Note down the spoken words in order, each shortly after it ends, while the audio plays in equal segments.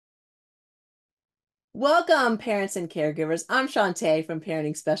Welcome, parents and caregivers. I'm Chantai from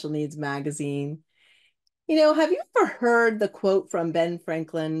Parenting Special Needs Magazine. Have you ever heard the quote from Ben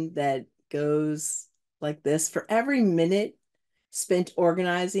Franklin that goes like this? For every minute spent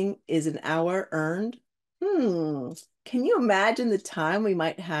organizing is an hour earned. Hmm. Can you imagine the time we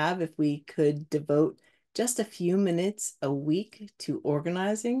might have if we could devote just a few minutes a week to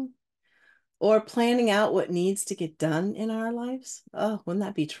organizing or planning out what needs to get done in our lives? Oh, wouldn't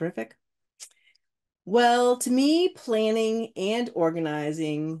that be terrific? Well, to me, planning and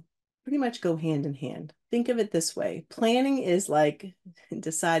organizing pretty much go hand in hand. Think of it this way. Planning is like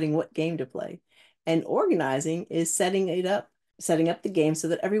deciding what game to play, and organizing is setting up the game so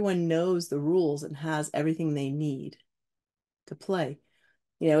that everyone knows the rules and has everything they need to play.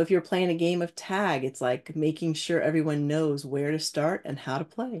 If you're playing a game of tag, it's like making sure everyone knows where to start and how to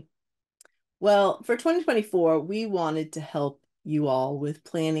play. Well, for 2024, we wanted to help you all with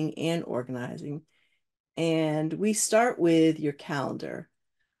planning and organizing. And we start with your calendar.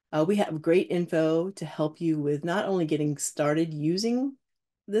 We have great info to help you with not only getting started using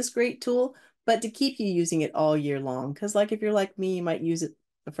this great tool, but to keep you using it all year long. Because, like, if you're like me, you might use it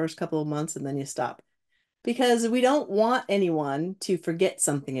the first couple of months and then you stop. Because we don't want anyone to forget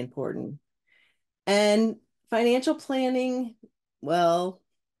something important. And financial planning, well,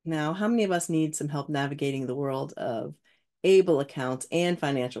 now, how many of us need some help navigating the world of able accounts and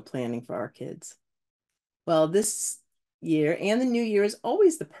financial planning for our kids? Well, this year and the new year is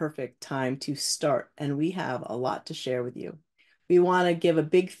always the perfect time to start, and we have a lot to share with you. We want to give a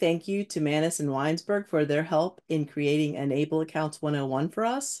big thank you to Manes and Weinberg for their help in creating Enable Accounts 101 for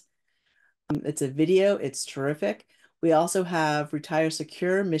us. It's a video, it's terrific. We also have Retire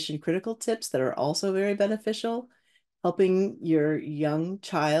Secure Mission Critical tips that are also very beneficial, helping your young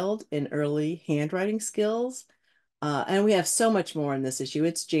child in early handwriting skills. And we have so much more in this issue.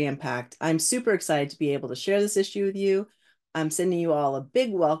 It's jam-packed. I'm super excited to be able to share this issue with you. I'm sending you all a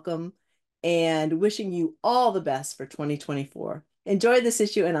big welcome and wishing you all the best for 2024. Enjoy this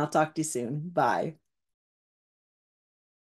issue, and I'll talk to you soon. Bye.